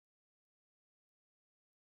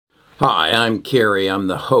Hi, I'm Kerry. I'm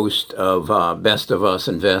the host of Best of Us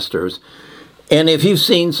Investors. And if you've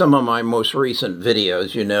seen some of my most recent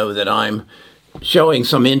videos, you know that I'm showing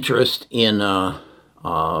some interest in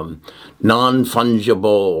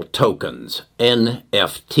non-fungible tokens,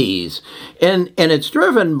 NFTs. And it's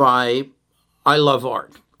driven by, I love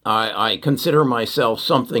art. I consider myself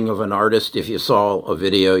something of an artist. If you saw a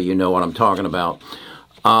video, you know what I'm talking about.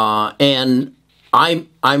 And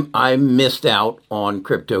I missed out on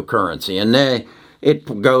cryptocurrency, and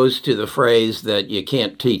it goes to the phrase that you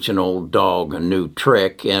can't teach an old dog a new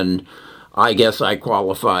trick, and I guess I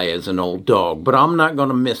qualify as an old dog, but I'm not going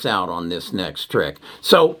to miss out on this next trick.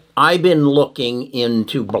 So I've been looking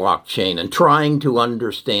into blockchain and trying to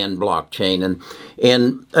understand blockchain,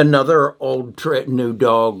 and another old trick, new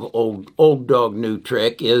dog, old dog, new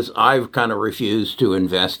trick is I've kind of refused to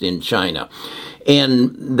invest in China.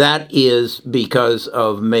 And that is because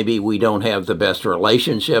of maybe we don't have the best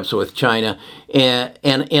relationships with China.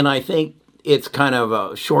 And I think it's kind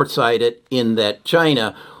of short-sighted in that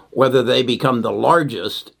China, whether they become the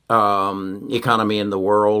largest economy in the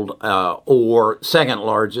world or second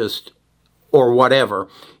largest or whatever,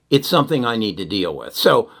 it's something I need to deal with.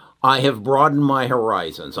 So I have broadened my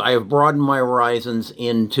horizons. I have broadened my horizons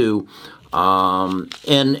into NFTs.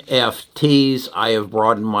 I have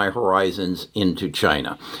broadened my horizons into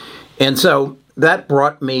China. And so that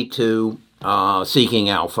brought me to Seeking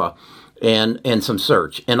Alpha and some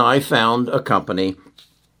search. And I found a company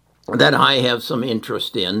that I have some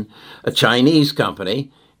interest in, a Chinese company,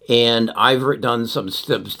 and I've done some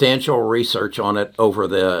substantial research on it over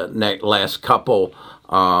the last couple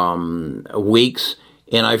weeks,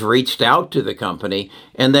 and I've reached out to the company,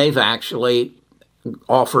 and they've actually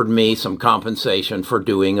offered me some compensation for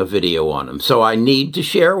doing a video on them. So I need to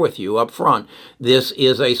share with you up front, this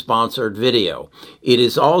is a sponsored video. It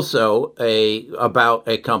is also about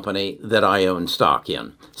a company that I own stock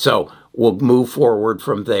in. So we'll move forward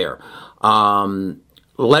from there.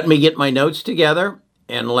 Let me get my notes together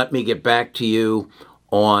and let me get back to you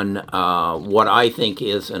on what I think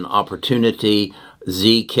is an opportunity,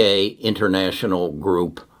 ZK International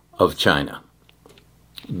Group of China.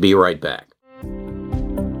 Be right back.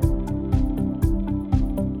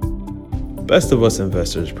 Best of Us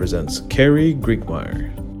Investors presents Kerry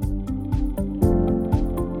Griegmeier.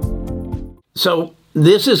 So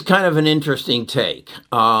this is kind of an interesting take.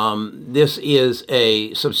 This is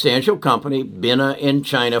a substantial company, been in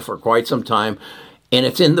China for quite some time, and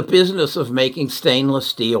it's in the business of making stainless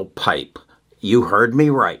steel pipe. You heard me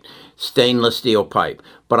right, stainless steel pipe.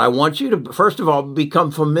 But I want you to, first of all,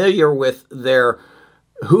 become familiar with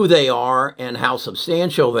who they are and how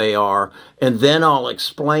substantial they are, and then I'll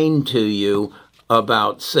explain to you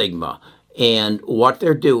about Sigma and what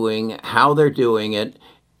they're doing, how they're doing it,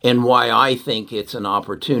 and why I think it's an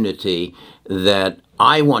opportunity that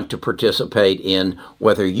I want to participate in.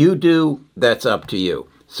 Whether you do, that's up to you.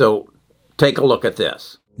 So take a look at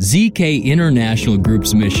this. ZK International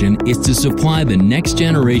Group's mission is to supply the next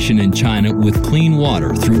generation in China with clean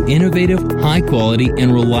water through innovative, high-quality,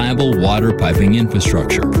 and reliable water piping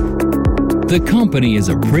infrastructure. The company is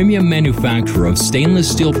a premium manufacturer of stainless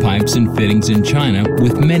steel pipes and fittings in China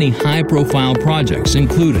with many high-profile projects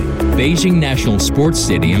including Beijing National Sports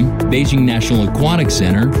Stadium, Beijing National Aquatic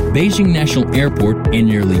Center, Beijing National Airport, and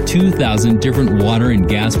nearly 2,000 different water and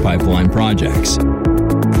gas pipeline projects.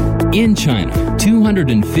 In China,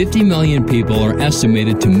 250 million people are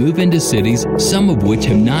estimated to move into cities, some of which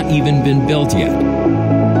have not even been built yet.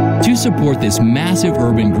 To support this massive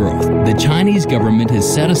urban growth, the Chinese government has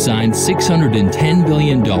set aside $610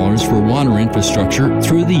 billion for water infrastructure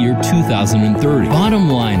through the year 2030. Bottom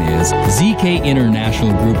line is, ZK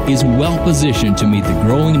International Group is well positioned to meet the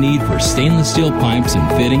growing need for stainless steel pipes and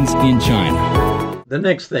fittings in China. The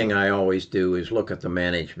next thing I always do is look at the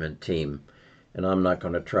management team. And I'm not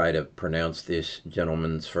going to try to pronounce this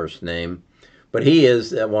gentleman's first name, but he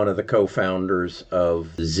is one of the co-founders of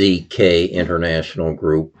ZK International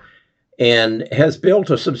Group and has built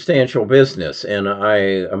a substantial business. And I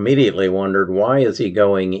immediately wondered, why is he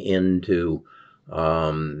going into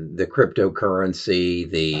the cryptocurrency,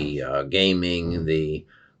 the gaming, the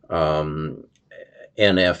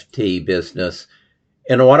NFT business?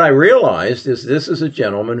 And what I realized is this is a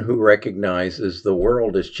gentleman who recognizes the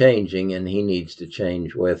world is changing and he needs to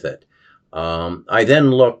change with it. I then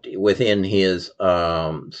looked within his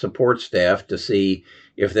support staff to see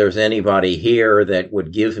if there's anybody here that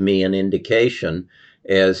would give me an indication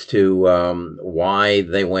as to why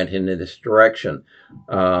they went in this direction.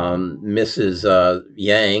 Mrs.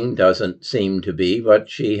 Yang doesn't seem to be, but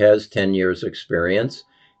she has 10 years experience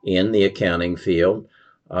in the accounting field.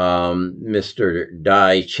 Mr.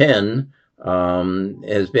 Dai Chen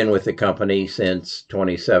has been with the company since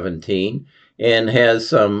 2017 and has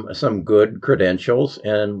some good credentials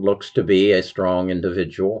and looks to be a strong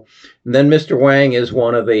individual. And then Mr. Wang is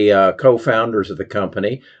one of the co-founders of the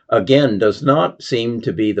company. Again, does not seem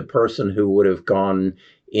to be the person who would have gone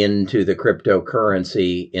into the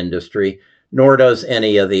cryptocurrency industry, nor does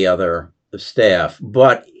any of the other staff.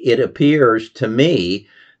 But it appears to me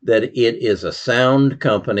that it is a sound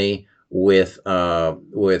company with a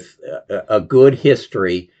good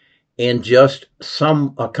history, and just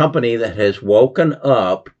a company that has woken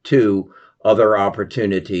up to other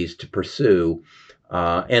opportunities to pursue,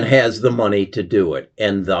 and has the money to do it,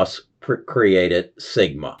 and thus created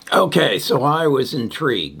Sigma. Okay, so I was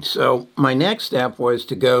intrigued. So my next step was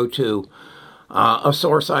to go to a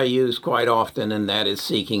source I use quite often, and that is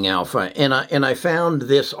Seeking Alpha. And I found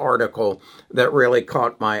this article that really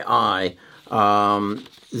caught my eye.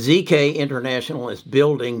 ZK International is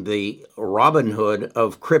building the Robinhood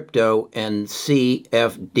of crypto and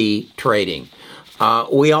CFD trading.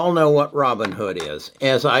 We all know what Robinhood is.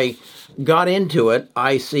 As I got into it,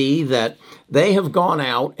 I see that they have gone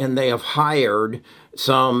out and they have hired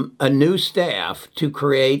a new staff to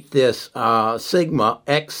create this X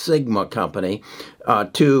Sigma company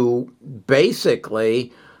to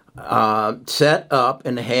basically set up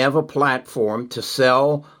and have a platform to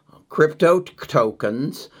sell crypto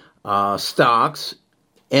tokens, stocks,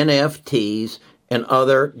 NFTs, and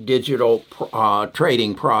other digital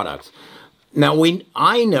trading products. Now,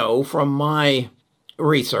 I know from my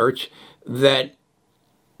research that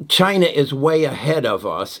China is way ahead of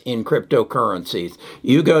us in cryptocurrencies.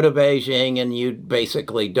 You go to Beijing and you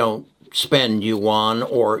basically don't spend yuan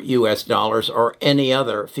or US dollars or any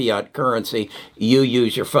other fiat currency. You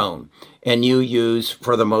use your phone. And you use,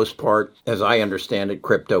 for the most part, as I understand it,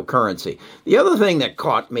 cryptocurrency. The other thing that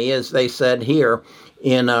caught me is they said here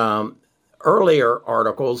in earlier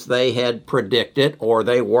articles, they had predicted, or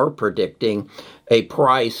they were predicting, a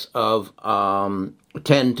price of $10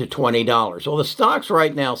 to $20. Well, the stock's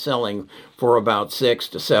right now selling for about $6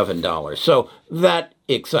 to $7. So that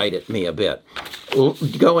excited me a bit.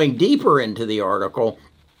 Going deeper into the article,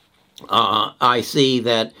 I see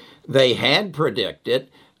that they had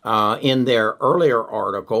predicted in their earlier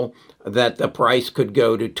article that the price could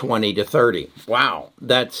go to 20 to 30. Wow,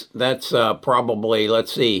 that's probably,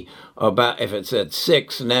 let's see, about, if it's at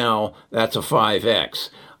 6 now, that's a 5x.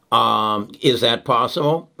 Is that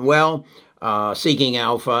possible? Well, Seeking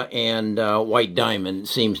Alpha and White Diamond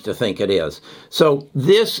seems to think it is. So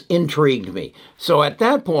this intrigued me. So at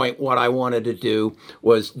that point, what I wanted to do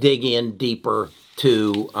was dig in deeper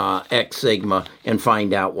to X Sigma and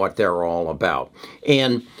find out what they're all about.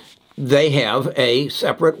 And they have a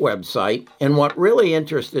separate website. And what really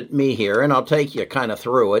interested me here, and I'll take you kind of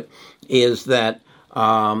through it, is that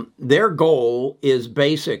their goal is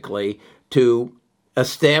basically to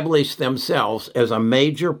establish themselves as a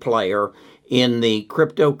major player in the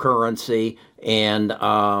cryptocurrency and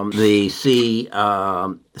the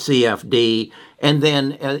CFD. And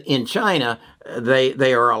then in China,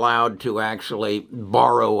 they are allowed to actually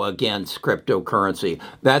borrow against cryptocurrency.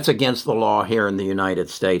 That's against the law here in the United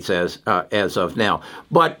States as of now.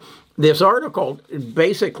 But this article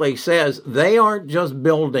basically says they aren't just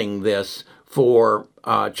building this for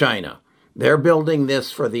China. They're building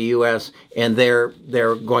this for the U.S., and they're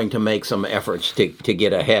going to make some efforts to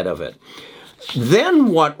get ahead of it. Then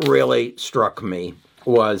what really struck me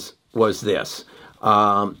was this.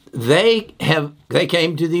 They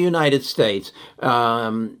came to the United States.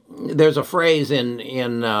 There's a phrase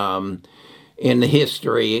in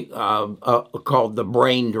history called the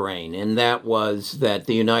brain drain, and that was that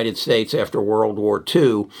the United States after World War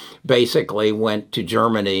II basically went to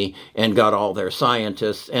Germany and got all their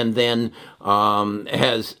scientists, and then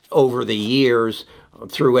has over the years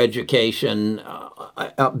through education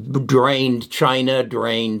drained China,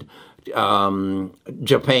 drained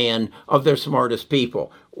Japan of their smartest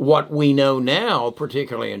people. What we know now,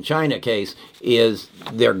 particularly in China case, is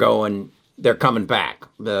they're coming back.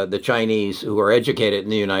 The Chinese who are educated in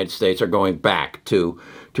the United States are going back to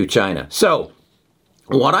China. So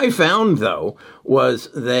what I found, though, was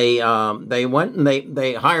they went and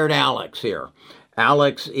they hired Alex here.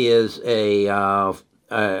 Alex is a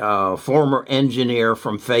former engineer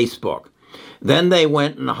from Facebook. Then they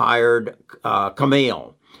went and hired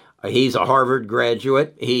Camille. He's a Harvard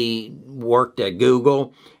graduate. He worked at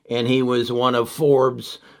Google, and he was one of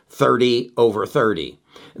Forbes 30 over 30.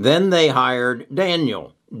 Then they hired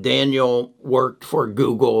Daniel. Daniel worked for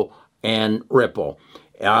Google and Ripple.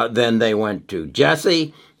 Then they went to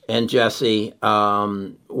Jesse, and Jesse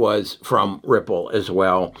was from Ripple as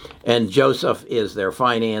well. And Joseph is their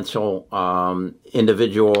financial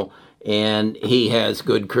individual, and he has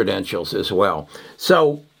good credentials as well.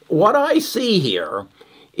 So what I see here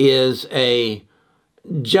is a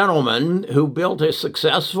gentleman who built a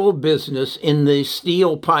successful business in the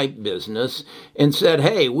steel pipe business and said,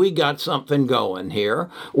 hey, we got something going here.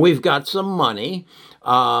 We've got some money.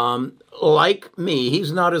 Like me,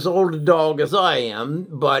 he's not as old a dog as I am,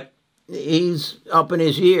 but he's up in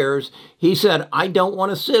his years. He said, I don't want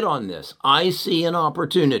to sit on this. I see an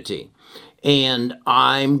opportunity. And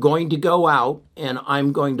I'm going to go out and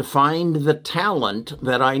I'm going to find the talent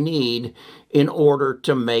that I need in order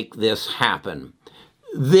to make this happen.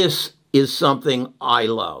 This is something I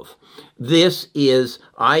love. This is,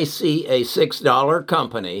 I see a $6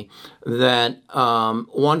 company that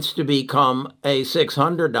wants to become a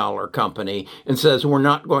 $600 company and says we're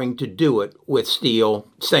not going to do it with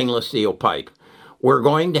stainless steel pipe. We're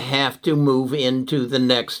going to have to move into the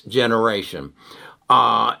next generation.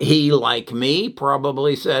 He, like me,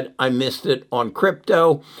 probably said, I missed it on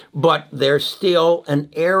crypto, but there's still an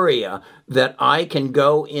area that I can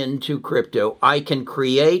go into crypto. I can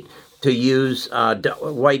create, to use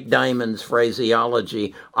White Diamond's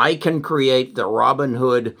phraseology, I can create the Robin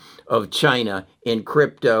Hood of China in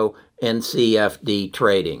crypto and CFD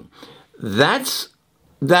trading. That's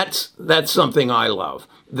something I love.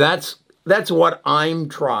 That's what I'm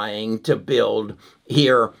trying to build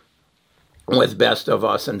here with Best of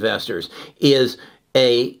Us Investors, is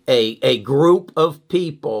a group of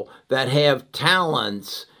people that have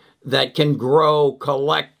talents that can grow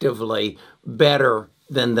collectively better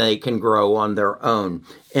than they can grow on their own.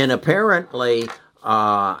 And apparently,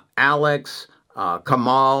 Alex,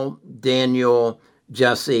 Kamal, Daniel,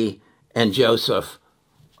 Jesse, and Joseph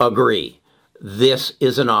agree. This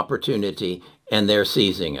is an opportunity, and they're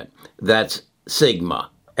seizing it. That's Sigma,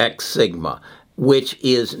 X Sigma, which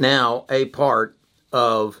is now a part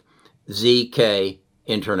of ZK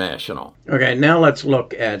International. Okay, now let's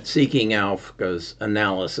look at Seeking Alpha's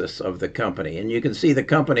analysis of the company. And you can see the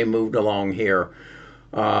company moved along here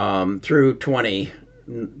through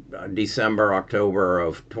December, October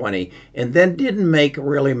of 20, and then didn't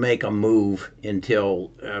really make a move until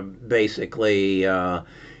basically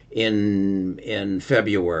in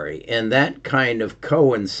February. And that kind of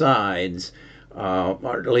coincides,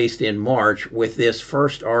 or at least in March, with this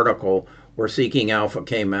first article where Seeking Alpha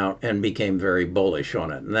came out and became very bullish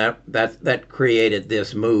on it. And that created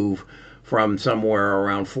this move from somewhere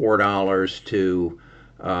around $4 to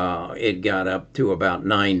it got up to about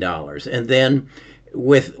 $9. And then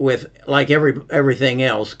with like everything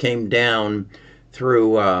else, came down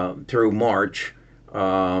through March,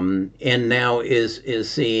 and now is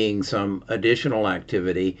seeing some additional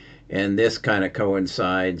activity. And this kind of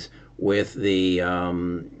coincides with the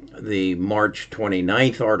March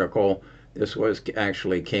 29th article. This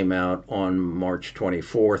actually came out on March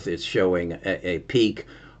 24th. It's showing a peak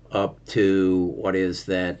up to, what is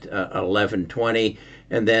that, 1120.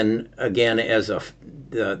 And then again, as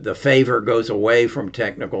the favor goes away from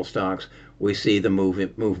technical stocks, we see the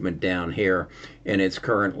movement down here, and it's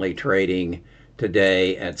currently trading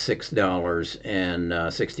today at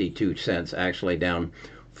 $6.62, actually down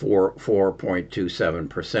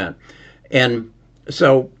 4.27%. And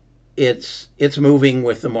so it's moving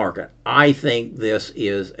with the market. I think this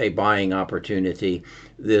is a buying opportunity.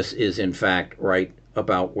 This is, in fact, right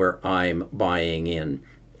about where I'm buying in.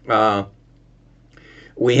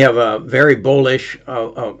 We have a very bullish,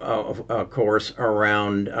 of course,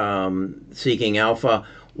 around Seeking Alpha.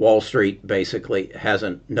 Wall Street basically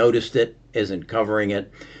hasn't noticed it, isn't covering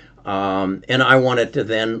it. And I wanted to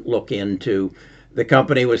then look into, the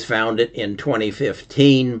company was founded in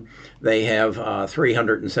 2015. They have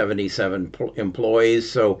 377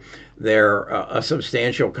 employees, so they're a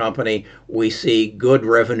substantial company. We see good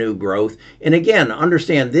revenue growth. And again,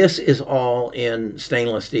 understand this is all in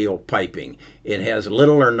stainless steel piping. It has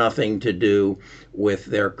little or nothing to do with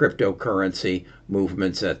their cryptocurrency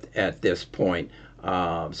movements at this point.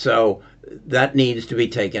 So that needs to be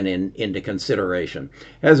taken into consideration.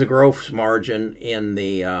 It has a gross margin in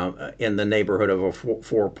the neighborhood of a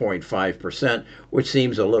 4.5%, which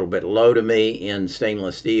seems a little bit low to me in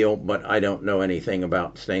stainless steel, but I don't know anything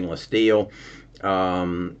about stainless steel.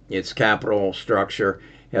 Its capital structure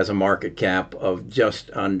has a market cap of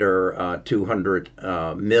just under 200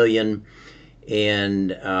 million.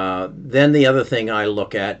 And then the other thing I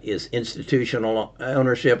look at is institutional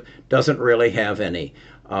ownership. Doesn't really have any.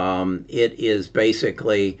 It is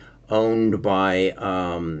basically owned by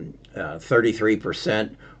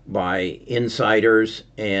 33% by insiders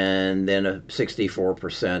and then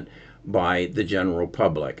 64% by the general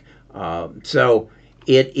public. So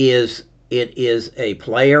it is a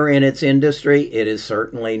player in its industry. It is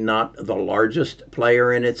certainly not the largest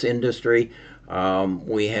player in its industry.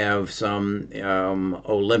 We have some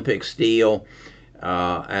Olympic Steel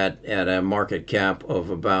at a market cap of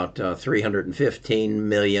about 315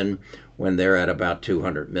 million when they're at about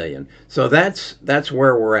 200 million. So that's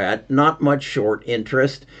where we're at. Not much short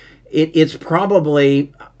interest. It's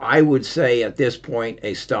probably, I would say at this point,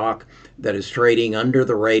 a stock that is trading under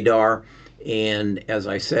the radar. And as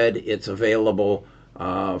I said, it's available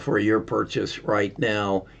for your purchase right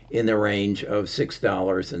now in the range of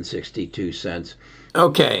 $6.62.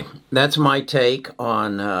 Okay, that's my take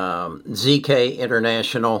on ZK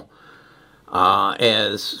International,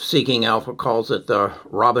 as Seeking Alpha calls it, the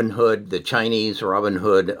Robin Hood, the Chinese Robin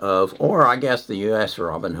Hood of, or I guess the U.S.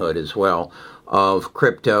 Robin Hood as well, of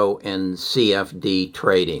crypto and CFD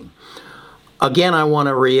trading. Again, I want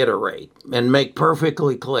to reiterate and make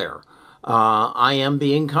perfectly clear, I am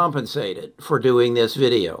being compensated for doing this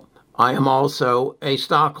video. I am also a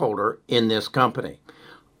stockholder in this company.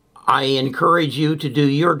 I encourage you to do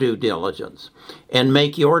your due diligence and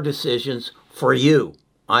make your decisions for you.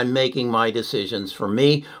 I'm making my decisions for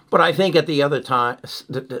me, but I think at the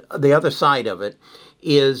other side of it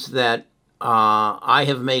is that I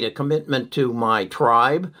have made a commitment to my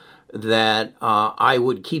tribe that I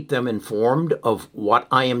would keep them informed of what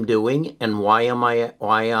I am doing and why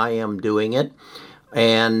I am doing it,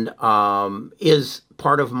 and is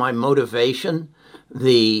part of my motivation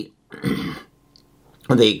the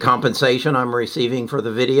compensation I'm receiving for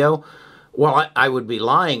the video. Well, I would be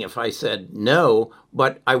lying if I said no,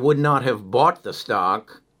 but I would not have bought the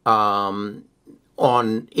stock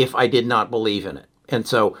if I did not believe in it. And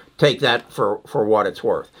so take that for what it's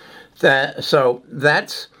worth. That's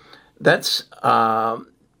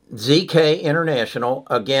ZK International.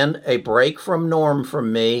 Again, a break from norm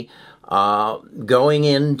from me, going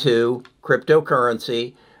into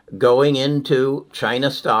cryptocurrency, going into China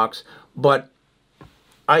stocks, but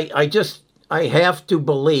I have to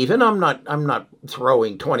believe, and I'm not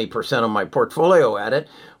throwing 20% of my portfolio at it,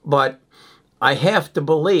 but I have to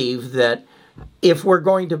believe that if we're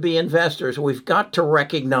going to be investors, we've got to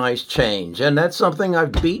recognize change. And that's something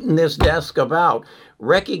I've beaten this desk about.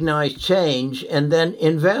 Recognize change and then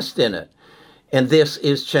invest in it. And this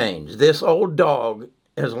is change. This old dog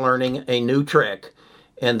is learning a new trick,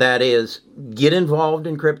 and that is get involved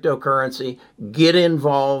in cryptocurrency, get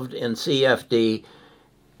involved in CFD,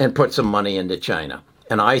 and put some money into China.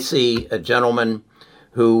 And I see a gentleman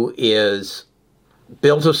who is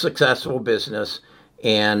built a successful business,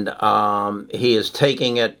 and he is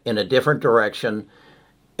taking it in a different direction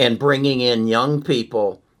and bringing in young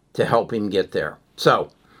people to help him get there. So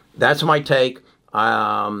that's my take.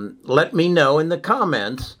 Let me know in the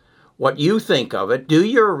comments what you think of it. Do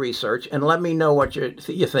your research and let me know what you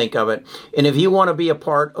think of it. And if you want to be a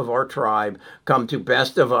part of our tribe, come to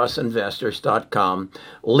bestofusinvestors.com.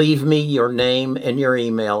 Leave me your name and your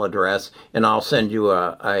email address, and I'll send you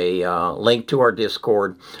a link to our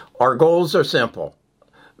Discord. Our goals are simple.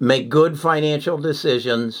 Make good financial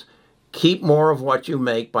decisions, keep more of what you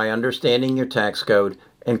make by understanding your tax code,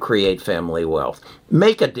 and create family wealth.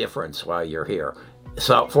 Make a difference while you're here.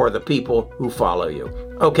 So for the people who follow you.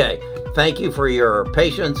 Okay, thank you for your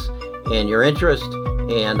patience and your interest,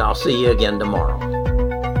 and I'll see you again tomorrow.